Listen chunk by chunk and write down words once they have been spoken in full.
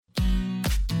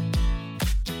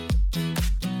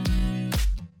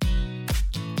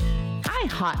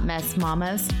hot mess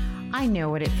mamas. I know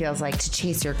what it feels like to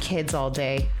chase your kids all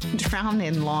day, drown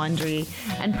in laundry,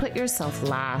 and put yourself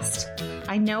last.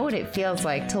 I know what it feels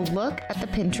like to look at the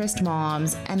Pinterest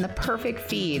moms and the perfect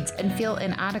feeds and feel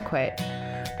inadequate.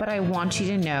 But I want you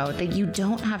to know that you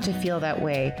don't have to feel that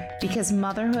way because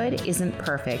motherhood isn't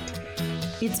perfect.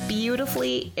 It's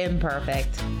beautifully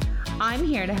imperfect. I'm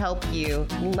here to help you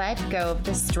let go of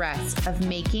the stress of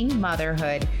making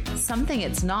motherhood something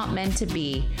it's not meant to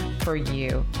be for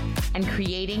you and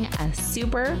creating a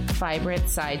super vibrant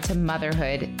side to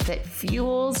motherhood that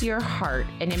fuels your heart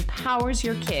and empowers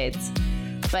your kids,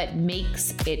 but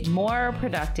makes it more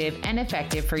productive and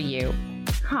effective for you.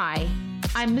 Hi,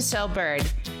 I'm Michelle Bird,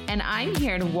 and I'm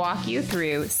here to walk you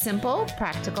through simple,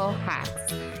 practical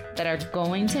hacks that are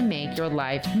going to make your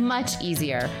life much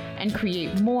easier and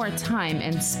create more time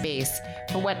and space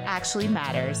for what actually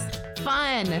matters.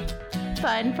 Fun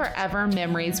forever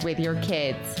memories with your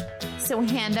kids. So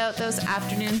hand out those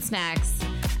afternoon snacks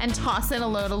and toss in a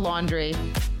load of laundry.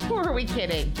 Who are we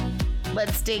kidding?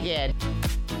 Let's dig in.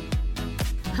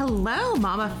 Hello,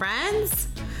 mama friends.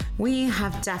 We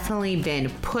have definitely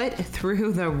been put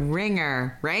through the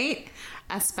ringer, right?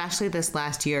 Especially this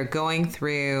last year, going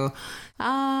through,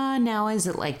 now is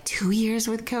it like 2 years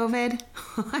with COVID?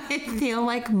 I feel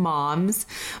like moms,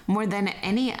 more than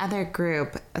any other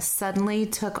group, suddenly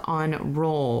took on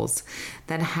roles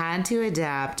that had to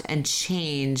adapt and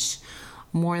change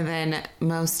more than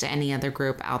most any other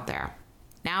group out there.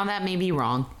 Now that may be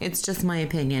wrong. It's just my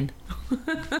opinion.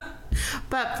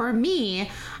 But for me,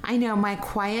 I know my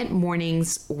quiet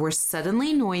mornings were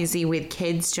suddenly noisy with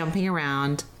kids jumping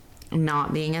around,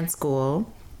 not being at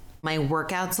school. My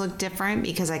workouts looked different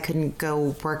because I couldn't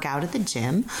go work out at the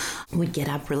gym. I would get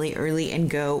up really early and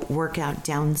go work out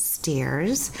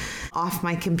downstairs off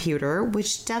my computer,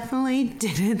 which definitely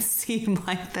didn't seem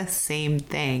like the same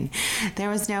thing.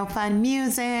 There was no fun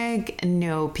music,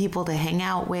 no people to hang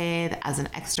out with. As an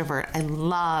extrovert, I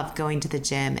love going to the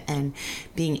gym and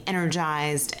being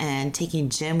energized and taking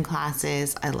gym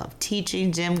classes. I love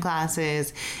teaching gym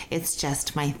classes. It's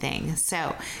just my thing.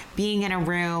 So being in a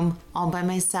room all by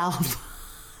myself,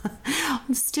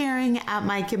 staring at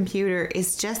my computer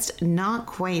is just not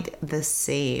quite the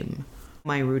same.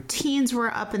 My routines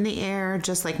were up in the air,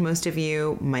 just like most of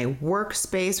you. My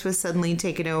workspace was suddenly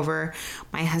taken over.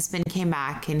 My husband came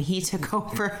back and he took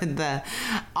over the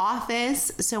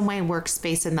office. So my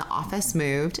workspace in the office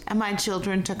moved, and my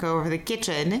children took over the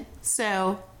kitchen.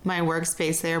 So my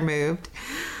workspace there moved.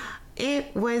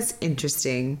 It was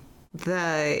interesting.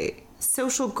 The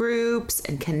social groups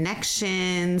and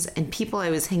connections and people I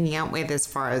was hanging out with, as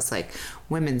far as like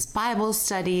women's Bible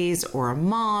studies or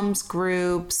moms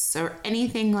groups or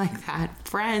anything like that,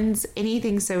 friends,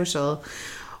 anything social,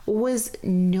 was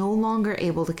no longer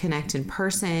able to connect in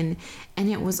person,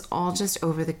 and it was all just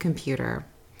over the computer.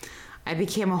 I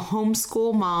became a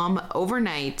homeschool mom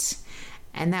overnight,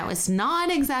 and that was not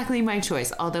exactly my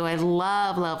choice, although I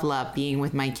love being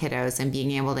with my kiddos and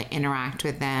being able to interact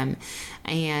with them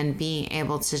and being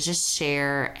able to just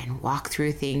share and walk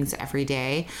through things every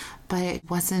day, but it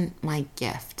wasn't my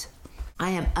gift. I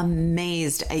am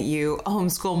amazed at you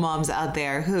homeschool moms out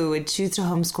there who would choose to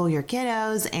homeschool your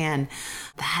kiddos, and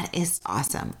that is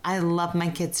awesome. I love my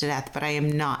kids to death, but I am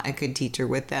not a good teacher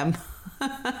with them.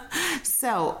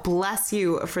 So bless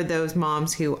you for those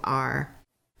moms who are.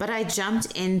 But I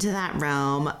jumped into that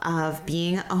realm of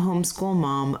being a homeschool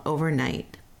mom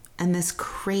overnight. And this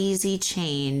crazy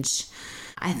change,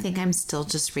 I think I'm still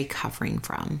just recovering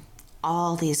from.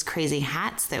 All these crazy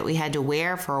hats that we had to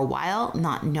wear for a while,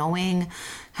 not knowing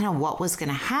kind of what was going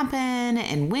to happen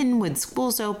and when would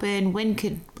schools open, when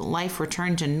could life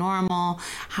return to normal,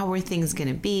 how were things going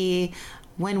to be,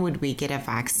 when would we get a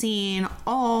vaccine,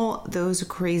 all those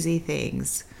crazy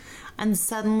things. And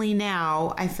suddenly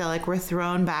now I feel like we're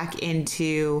thrown back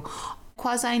into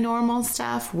quasi-normal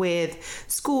stuff with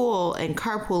school and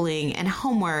carpooling and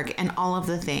homework and all of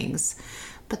the things.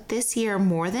 But this year,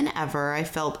 more than ever, I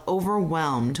felt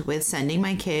overwhelmed with sending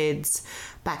my kids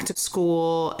back to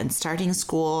school and starting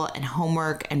school and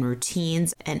homework and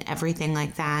routines and everything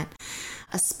like that,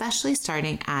 especially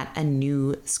starting at a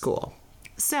new school.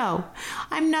 So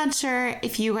I'm not sure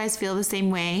if you guys feel the same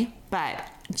way, but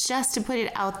just to put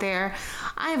it out there,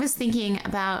 I was thinking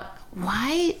about,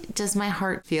 why does my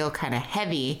heart feel kind of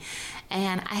heavy?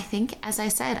 And I think, as I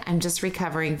said, I'm just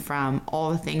recovering from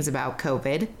all the things about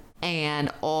COVID and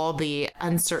all the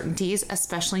uncertainties,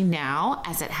 especially now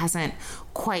as it hasn't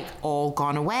quite all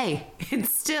gone away.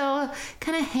 It's still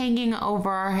kind of hanging over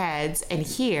our heads and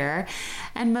here,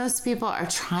 and most people are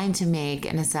trying to make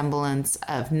a semblance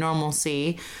of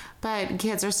normalcy, but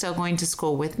kids are still going to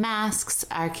school with masks.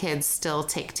 Our kids still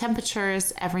take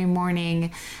temperatures every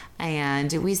morning,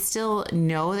 and we still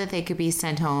know that they could be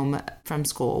sent home from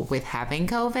school with having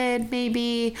COVID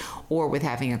maybe, or with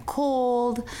having a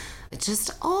cold.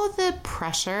 Just all the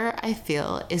pressure I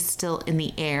feel is still in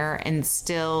the air and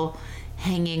still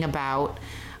hanging about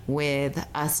with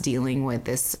us dealing with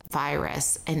this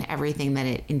virus and everything that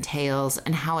it entails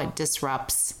and how it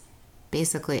disrupts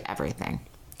basically everything.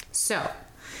 So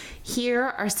here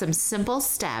are some simple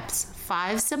steps,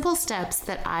 5 simple steps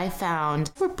that I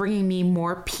found were bringing me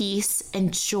more peace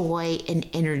and joy and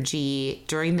energy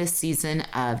during this season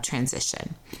of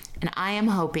transition. And I am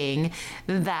hoping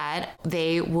that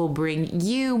they will bring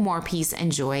you more peace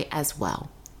and joy as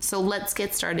well. So let's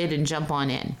get started and jump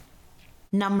on in.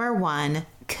 Number 1,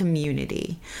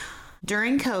 community.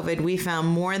 During COVID, we found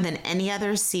more than any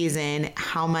other season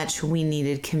how much we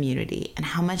needed community and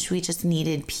how much we just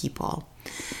needed people.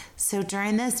 So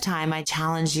during this time, I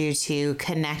challenge you to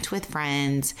connect with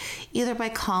friends, either by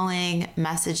calling,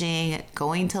 messaging,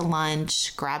 going to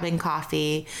lunch, grabbing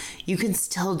coffee. You can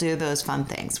still do those fun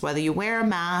things, whether you wear a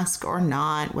mask or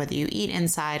not, whether you eat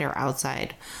inside or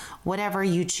outside, whatever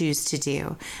you choose to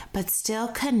do, but still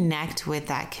connect with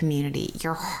that community.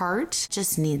 Your heart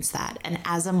just needs that. And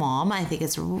as a mom, I think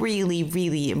it's really,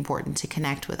 really important to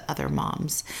connect with other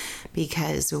moms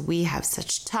because we have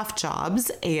such tough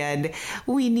jobs and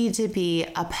we need to be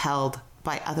upheld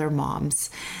by other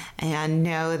moms and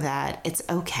know that it's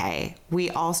okay. We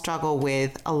all struggle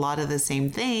with a lot of the same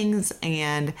things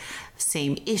and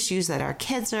same issues that our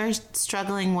kids are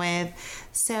struggling with.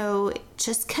 So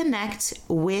just connect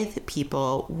with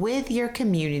people, with your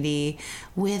community,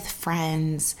 with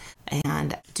friends,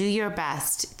 and do your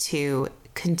best to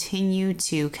continue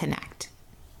to connect.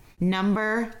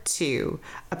 Number 2,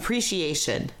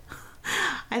 appreciation.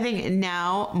 I think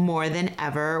now more than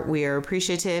ever, we are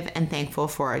appreciative and thankful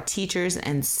for our teachers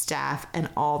and staff and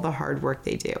all the hard work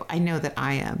they do. I know that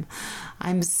I am.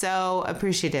 I'm so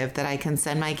appreciative that I can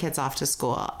send my kids off to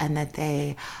school and that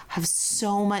they have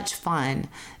so much fun.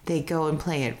 They go and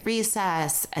play at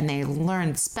recess and they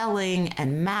learn spelling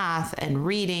and math and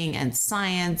reading and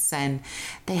science, and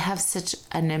they have such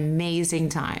an amazing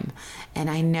time. And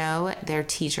I know their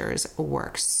teachers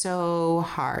work so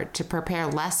hard to prepare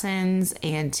lessons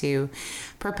and to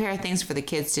prepare things for the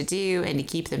kids to do and to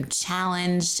keep them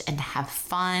challenged and have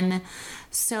fun.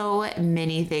 So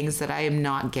many things that I am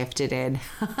not gifted in.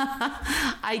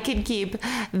 I can keep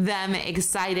them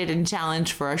excited and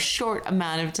challenged for a short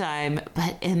amount of time,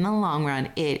 but in the long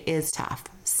run, it is tough.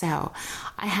 So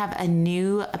I have a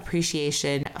new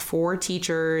appreciation for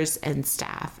teachers and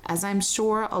staff, as I'm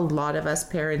sure a lot of us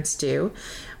parents do.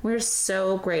 We're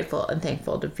so grateful and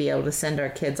thankful to be able to send our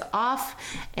kids off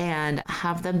and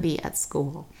have them be at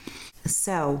school.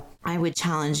 So I would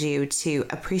challenge you to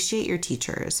appreciate your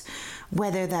teachers,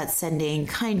 whether that's sending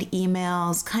kind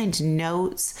emails, kind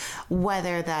notes,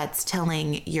 whether that's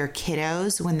telling your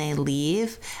kiddos when they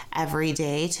leave every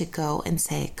day to go and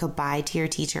say goodbye to your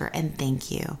teacher and thank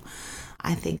you.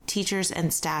 I think teachers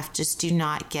and staff just do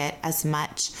not get as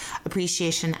much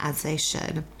appreciation as they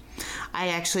should. I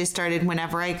actually started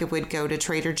whenever I would go to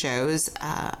Trader Joe's,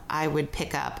 I would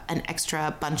pick up an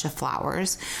extra bunch of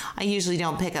flowers. I usually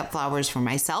don't pick up flowers for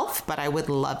myself, but I would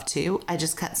love to. I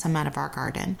just cut some out of our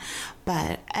garden.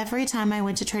 But every time I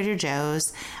went to Trader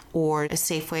Joe's or a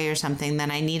Safeway or something, then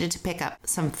I needed to pick up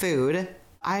some food,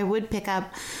 I would pick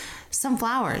up some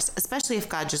flowers, especially if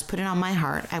God just put it on my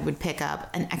heart. I would pick up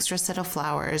an extra set of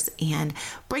flowers and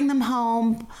bring them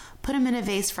home, put them in a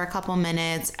vase for a couple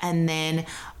minutes. And then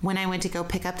when I went to go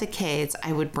pick up the kids,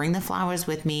 I would bring the flowers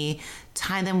with me,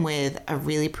 tie them with a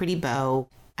really pretty bow.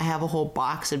 I have a whole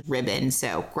box of ribbon.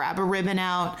 So grab a ribbon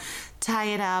out, tie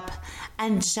it up,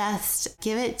 and just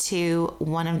give it to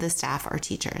one of the staff or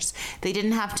teachers. They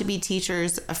didn't have to be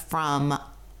teachers from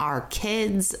our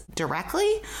kids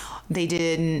directly. They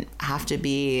didn't have to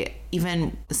be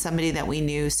even somebody that we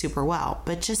knew super well,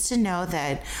 but just to know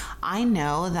that I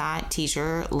know that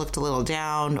teacher looked a little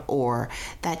down, or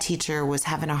that teacher was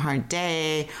having a hard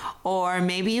day, or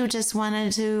maybe you just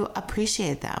wanted to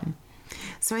appreciate them.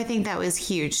 So I think that was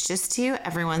huge, just to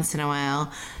every once in a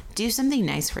while do something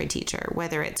nice for a teacher,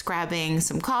 whether it's grabbing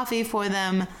some coffee for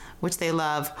them, which they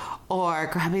love, or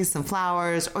grabbing some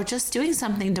flowers, or just doing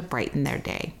something to brighten their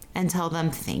day and tell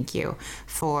them thank you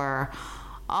for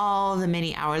all the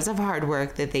many hours of hard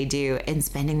work that they do in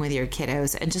spending with your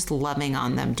kiddos and just loving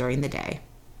on them during the day.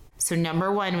 So number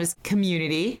 1 was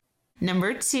community.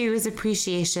 Number 2 is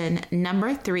appreciation.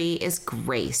 Number 3 is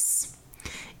grace.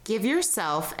 Give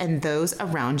yourself and those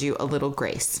around you a little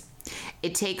grace.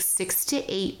 It takes 6 to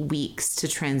 8 weeks to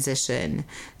transition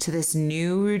to this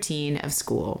new routine of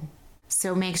school.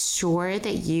 So make sure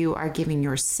that you are giving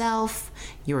yourself,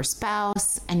 your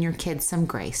spouse, and your kids some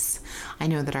grace. I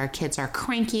know that our kids are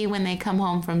cranky when they come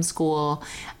home from school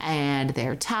and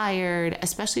they're tired,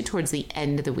 especially towards the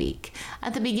end of the week.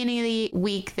 At the beginning of the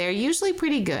week, they're usually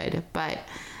pretty good, but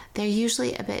they're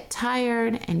usually a bit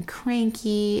tired and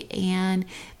cranky, and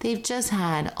they've just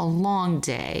had a long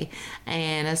day.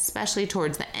 And especially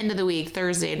towards the end of the week,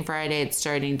 Thursday and Friday, it's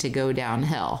starting to go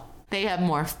downhill. They have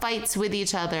more fights with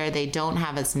each other. They don't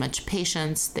have as much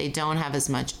patience. They don't have as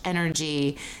much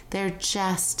energy. They're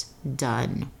just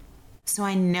done. So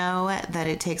I know that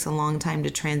it takes a long time to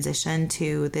transition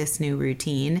to this new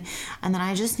routine, and then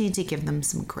I just need to give them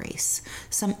some grace,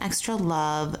 some extra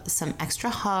love, some extra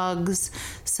hugs,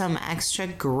 some extra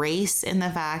grace in the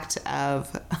fact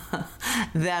of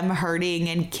them hurting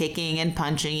and kicking and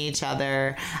punching each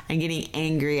other and getting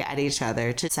angry at each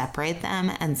other, to separate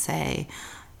them and say,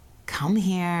 come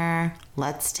here,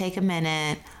 let's take a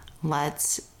minute.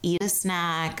 Let's eat a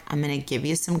snack. I'm going to give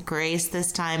you some grace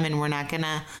this time, and we're not going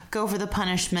to go for the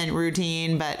punishment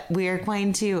routine, but we're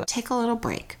going to take a little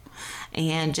break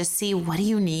and just see, what do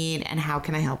you need and how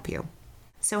can I help you?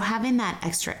 So having that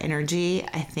extra energy,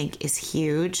 I think, is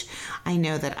huge. I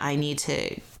know that I need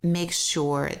to make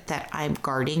sure that I'm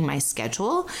guarding my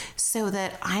schedule so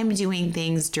that I'm doing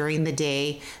things during the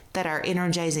day that are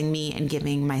energizing me and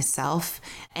giving myself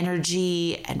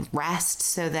energy and rest,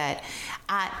 so that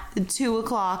at 2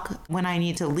 o'clock when I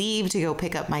need to leave to go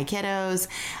pick up my kiddos,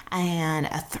 and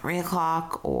at 3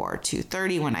 o'clock or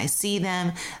 2:30 when I see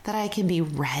them, that I can be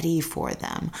ready for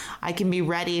them. I can be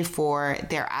ready for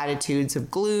their attitudes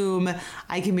of gloom.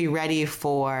 I can be ready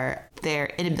for their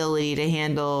inability to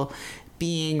handle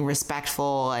being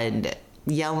respectful and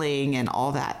yelling and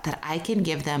all that I can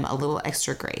give them a little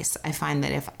extra grace. I find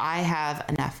that if I have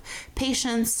enough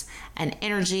patience and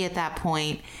energy at that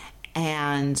point,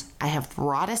 and I have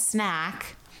brought a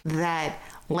snack, that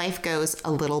life goes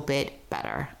a little bit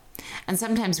better. And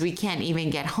sometimes we can't even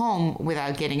get home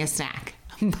without getting a snack.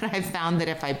 But I've found that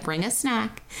if I bring a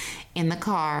snack in the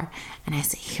car and I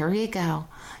say, here you go,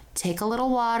 take a little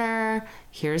water,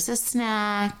 here's a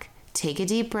snack, take a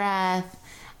deep breath,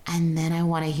 and then I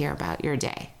want to hear about your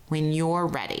day when you're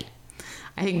ready.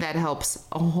 I think that helps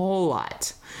a whole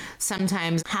lot.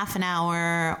 Sometimes half an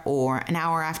hour or an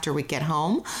hour after we get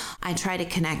home, I try to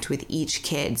connect with each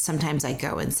kid. Sometimes I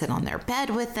go and sit on their bed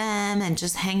with them and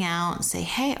just hang out and say,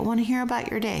 hey, I want to hear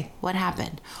about your day. What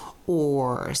happened?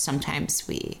 Or sometimes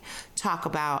we talk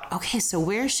about, okay, so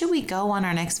where should we go on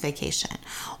our next vacation?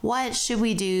 What should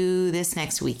we do this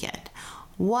next weekend?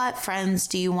 What friends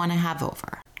do you want to have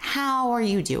over? How are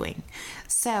you doing?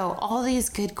 So all these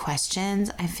good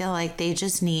questions, I feel like they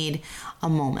just need a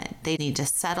moment. They need to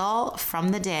settle from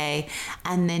the day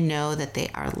and then know that they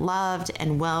are loved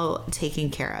and well taken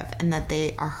care of and that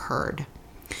they are heard.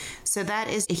 So that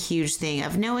is a huge thing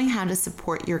of knowing how to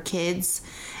support your kids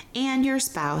and your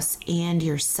spouse and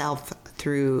yourself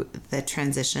through the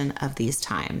transition of these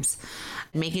times.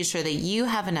 Making sure that you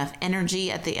have enough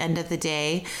energy at the end of the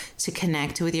day to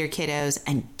connect with your kiddos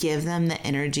and give them the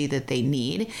energy that they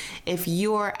need. If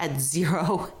you're at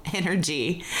zero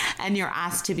energy and you're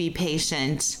asked to be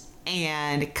patient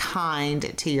and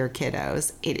kind to your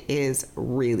kiddos, it is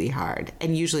really hard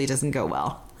and usually doesn't go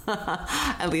well.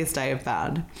 At least I have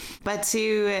found. But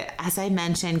to, as I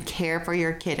mentioned, care for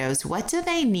your kiddos. What do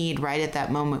they need right at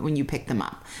that moment when you pick them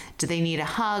up? Do they need a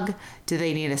hug? Do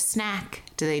they need a snack?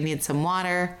 Do they need some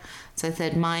water? So I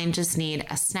said, mine just need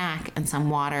a snack and some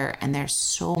water, and they're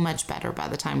so much better by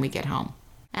the time we get home.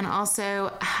 And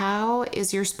also, how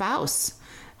is your spouse?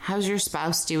 How's your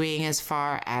spouse doing as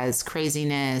far as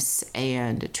craziness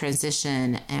and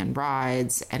transition and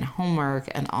rides and homework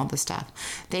and all the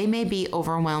stuff? They may be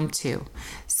overwhelmed too.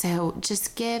 So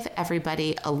just give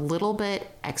everybody a little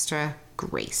bit extra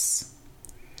grace.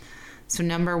 So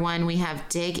number 1, we have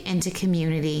dig into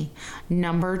community.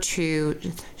 Number 2,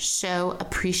 show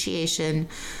appreciation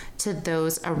to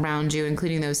those around you,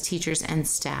 including those teachers and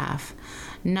staff.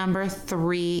 Number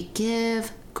 3,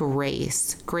 give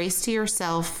grace. Grace to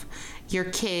yourself, your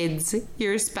kids,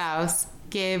 your spouse.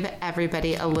 Give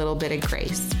everybody a little bit of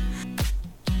grace.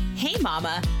 Hey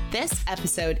mama, this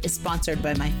episode is sponsored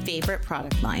by my favorite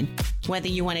product line. Whether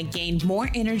you want to gain more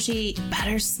energy,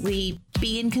 better sleep,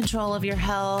 be in control of your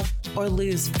health, or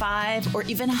lose 5 or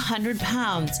even 100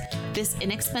 pounds, this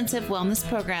inexpensive wellness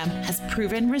program has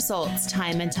proven results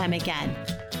time and time again.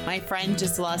 My friend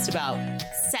just lost about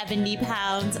 70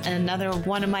 pounds, and another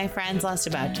one of my friends lost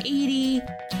about 80.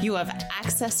 You have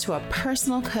access to a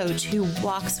personal coach who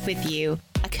walks with you,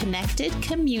 a connected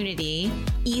community,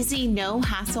 easy, no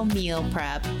hassle meal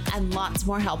prep, and lots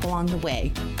more help along the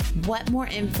way. Want more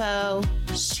info?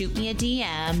 Shoot me a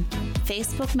DM,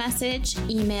 Facebook message,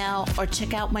 email, or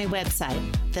check out my website,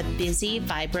 The Busy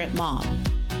Vibrant Mom.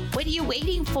 What are you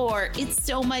waiting for? It's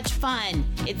so much fun.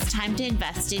 It's time to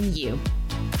invest in you.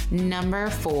 Number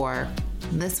 4.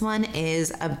 This one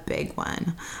is a big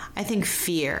one. I think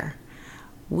fear.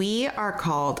 We are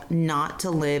called not to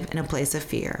live in a place of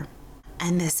fear.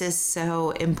 And this is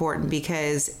so important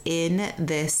because in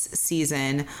this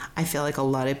season, I feel like a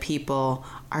lot of people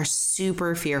are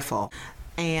super fearful.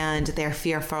 And they're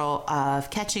fearful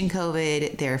of catching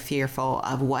COVID. They're fearful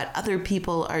of what other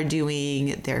people are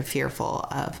doing. They're fearful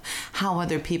of how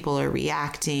other people are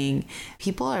reacting.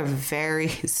 People are very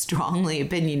strongly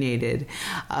opinionated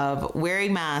of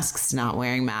wearing masks, not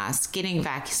wearing masks, getting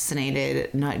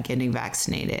vaccinated, not getting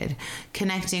vaccinated,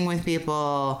 connecting with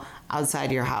people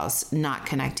outside your house, not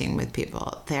connecting with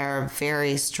people. There are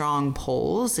very strong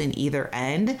poles in either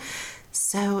end.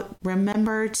 So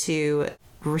remember to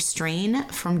restrain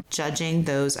from judging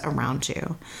those around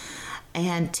you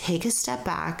and take a step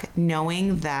back,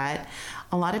 knowing that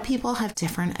a lot of people have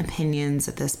different opinions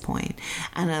at this point.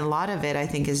 And a lot of it, I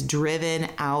think, is driven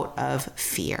out of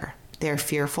fear. They're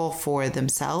fearful for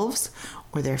themselves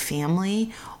or their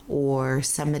family or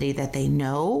somebody that they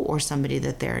know or somebody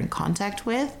that they're in contact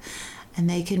with. And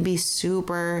they can be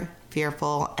super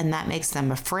fearful, and that makes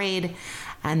them afraid.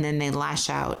 And then they lash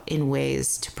out in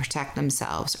ways to protect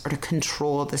themselves or to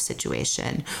control the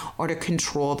situation or to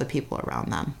control the people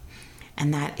around them.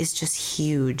 And that is just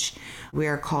huge. We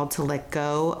are called to let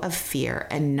go of fear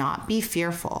and not be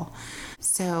fearful.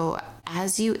 So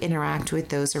as you interact with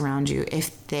those around you,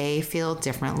 if they feel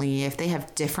differently, if they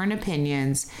have different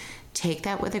opinions, take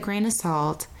that with a grain of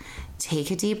salt, take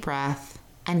a deep breath,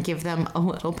 and give them a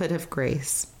little bit of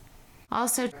grace.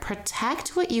 Also,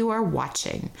 protect what you are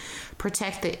watching.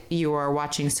 Protect that you are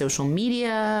watching social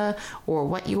media or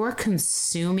what you are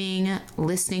consuming,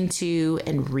 listening to,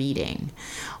 and reading.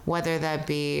 Whether that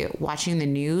be watching the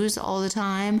news all the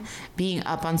time, being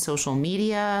up on social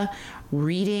media,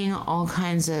 reading all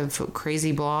kinds of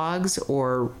crazy blogs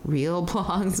or real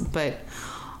blogs, but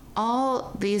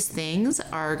all these things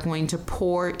are going to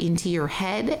pour into your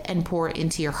head and pour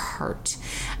into your heart.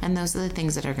 And those are the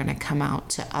things that are going to come out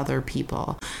to other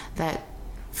people. That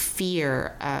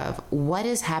fear of what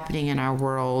is happening in our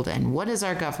world and what is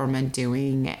our government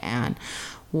doing and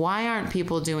why aren't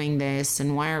people doing this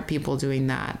and why aren't people doing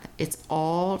that? It's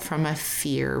all from a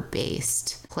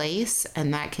fear-based place,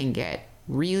 and that can get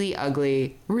really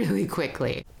ugly really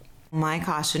quickly. My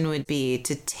caution would be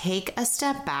to take a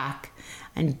step back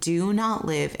and do not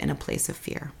live in a place of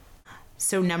fear.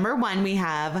 So number 1, we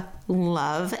have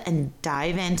love and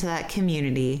dive into that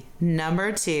community.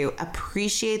 Number 2,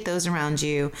 appreciate those around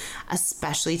you,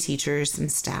 especially teachers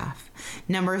and staff.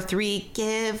 Number 3,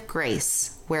 give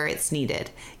grace where it's needed.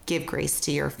 Give grace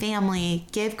to your family,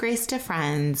 give grace to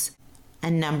friends.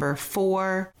 And number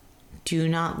 4, do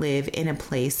not live in a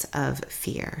place of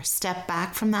fear. Step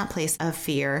back from that place of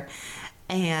fear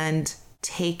and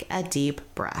take a deep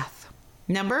breath.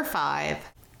 Number 5,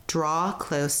 draw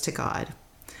close to God.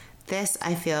 This,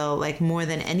 I feel like more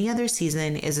than any other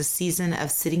season, is a season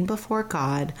of sitting before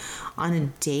God on a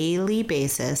daily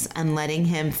basis and letting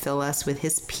Him fill us with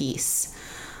His peace,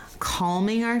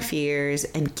 calming our fears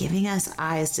and giving us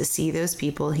eyes to see those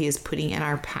people He is putting in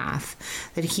our path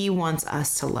that He wants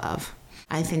us to love.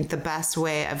 I think the best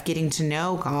way of getting to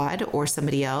know God or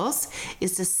somebody else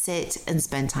is to sit and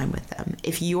spend time with them.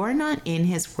 If you are not in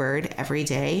His Word every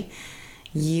day,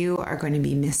 you are going to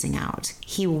be missing out.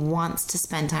 He wants to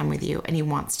spend time with you and He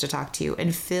wants to talk to you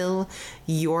and fill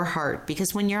your heart,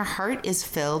 because when your heart is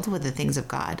filled with the things of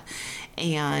God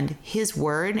and His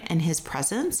Word and His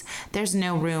presence, there's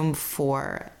no room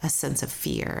for a sense of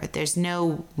fear. There's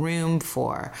no room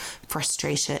for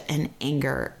frustration and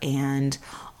anger and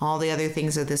all the other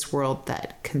things of this world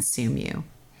that consume you.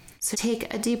 So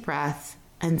take a deep breath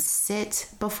and sit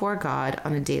before God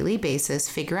on a daily basis.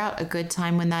 Figure out a good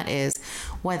time when that is,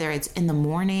 whether it's in the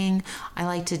morning. I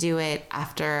like to do it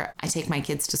after I take my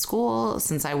kids to school,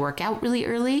 since I work out really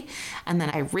early, and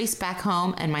then I race back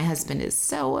home, and my husband is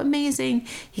so amazing.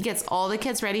 He gets all the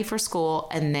kids ready for school,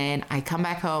 and then I come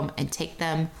back home and take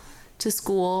them to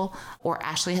school, or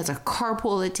Ashley has a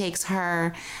carpool that takes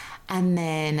her. And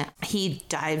then he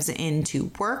dives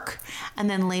into work. And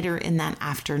then later in that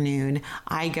afternoon,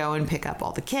 I go and pick up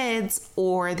all the kids,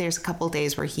 or there's a couple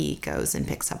days where he goes and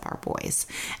picks up our boys.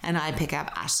 And I pick up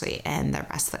Ashley and the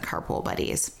rest of the carpool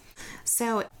buddies.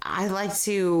 So I like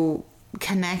to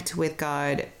connect with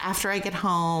God after I get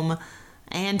home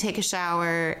and take a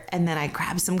shower, and then I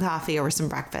grab some coffee or some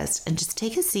breakfast and just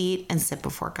take a seat and sit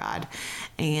before God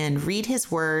and read his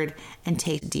word and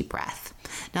take a deep breath.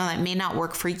 Now, that may not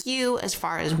work for you as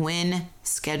far as when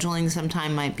scheduling some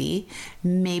time might be.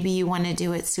 Maybe you want to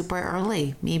do it super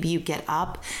early. Maybe you get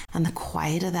up and the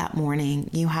quiet of that morning,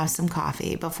 you have some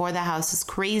coffee before the house is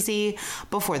crazy,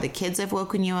 before the kids have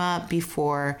woken you up,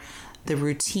 before the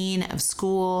routine of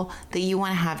school, that you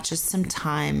want to have just some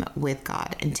time with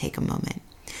God and take a moment.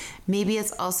 Maybe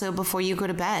it's also before you go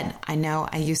to bed. I know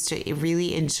I used to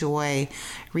really enjoy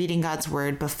reading God's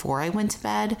word before I went to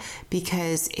bed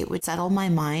because it would settle my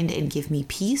mind and give me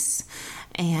peace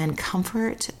and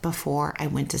comfort before I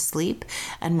went to sleep.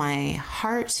 And my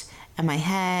heart and my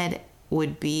head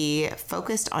would be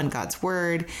focused on God's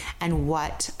word and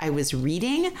what I was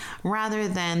reading, rather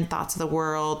than thoughts of the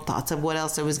world, thoughts of what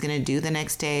else I was going to do the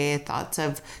next day, thoughts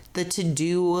of the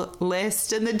to-do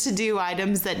list and the to-do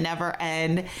items that never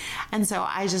end. And so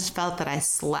I just felt that I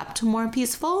slept more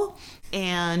peaceful,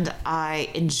 and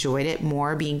I enjoyed it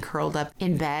more being curled up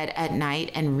in bed at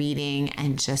night and reading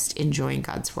and just enjoying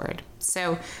God's word.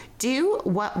 So do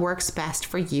what works best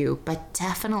for you, but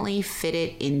definitely fit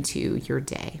it into your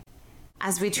day.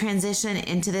 As we transition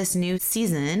into this new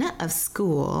season of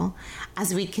school,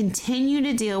 as we continue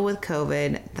to deal with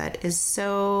COVID, that is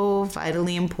so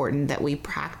vitally important that we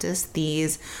practice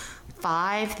these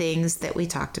 5 things that we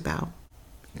talked about.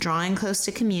 Drawing close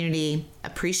to community,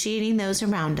 appreciating those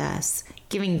around us,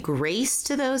 giving grace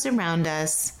to those around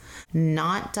us,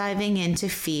 not diving into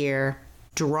fear,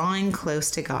 drawing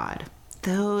close to God.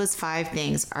 Those 5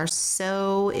 things are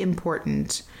so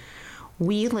important.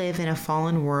 We live in a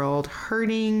fallen world,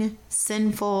 hurting,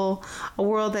 sinful, a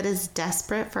world that is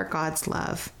desperate for God's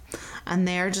love. And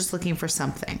they're just looking for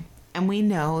something. And we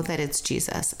know that it's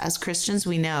Jesus. As Christians,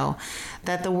 we know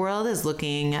that the world is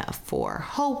looking for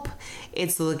hope.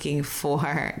 It's looking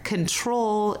for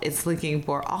control. It's looking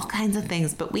for all kinds of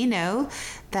things. But we know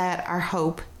that our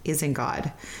hope is in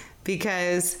God,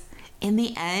 because in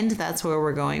the end, that's where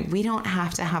we're going. We don't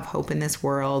have to have hope in this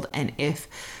world. And if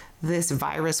this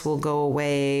virus will go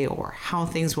away or how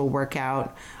things will work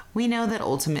out, we know that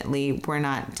ultimately we're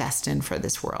not destined for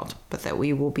this world, but that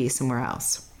we will be somewhere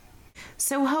else.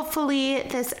 So hopefully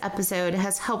this episode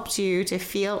has helped you to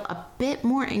feel a bit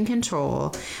more in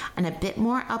control and a bit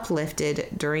more uplifted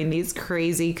during these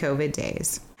crazy COVID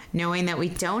days, knowing that we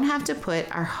don't have to put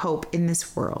our hope in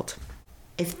this world.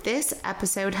 If this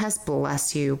episode has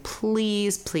blessed you,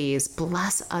 please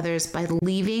bless others by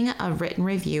leaving a written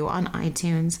review on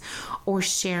iTunes or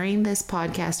sharing this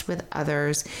podcast with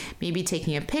others, maybe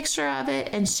taking a picture of it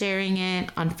and sharing it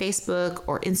on Facebook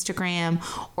or Instagram,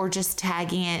 or just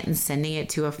tagging it and sending it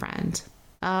to a friend.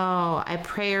 Oh, I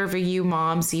pray over you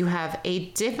moms. You have a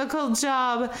difficult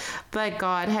job, but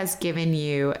God has given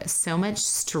you so much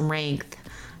strength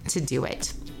to do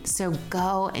it. So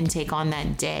go and take on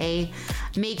that day.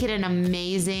 Make it an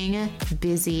amazing,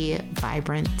 busy,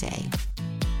 vibrant day.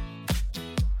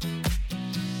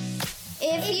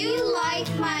 If you like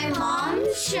my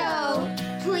mom's show,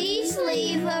 please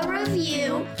leave a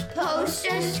review, post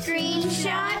a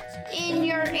screenshot in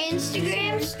your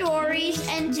Instagram stories,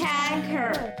 and tag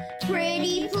her.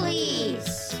 Pretty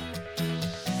please.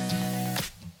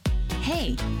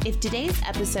 Hey, if today's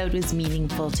episode was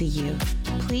meaningful to you,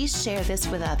 please share this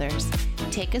with others.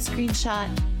 Take a screenshot,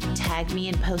 tag me,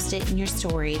 and post it in your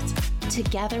stories.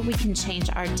 Together we can change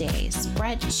our day,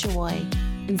 spread joy,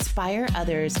 inspire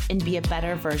others, and be a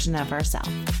better version of ourselves.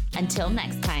 Until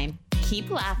next time, keep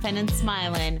laughing and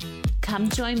smiling. Come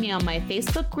join me on my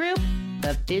Facebook group,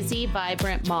 The Busy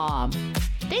Vibrant Mom.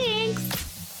 Thanks!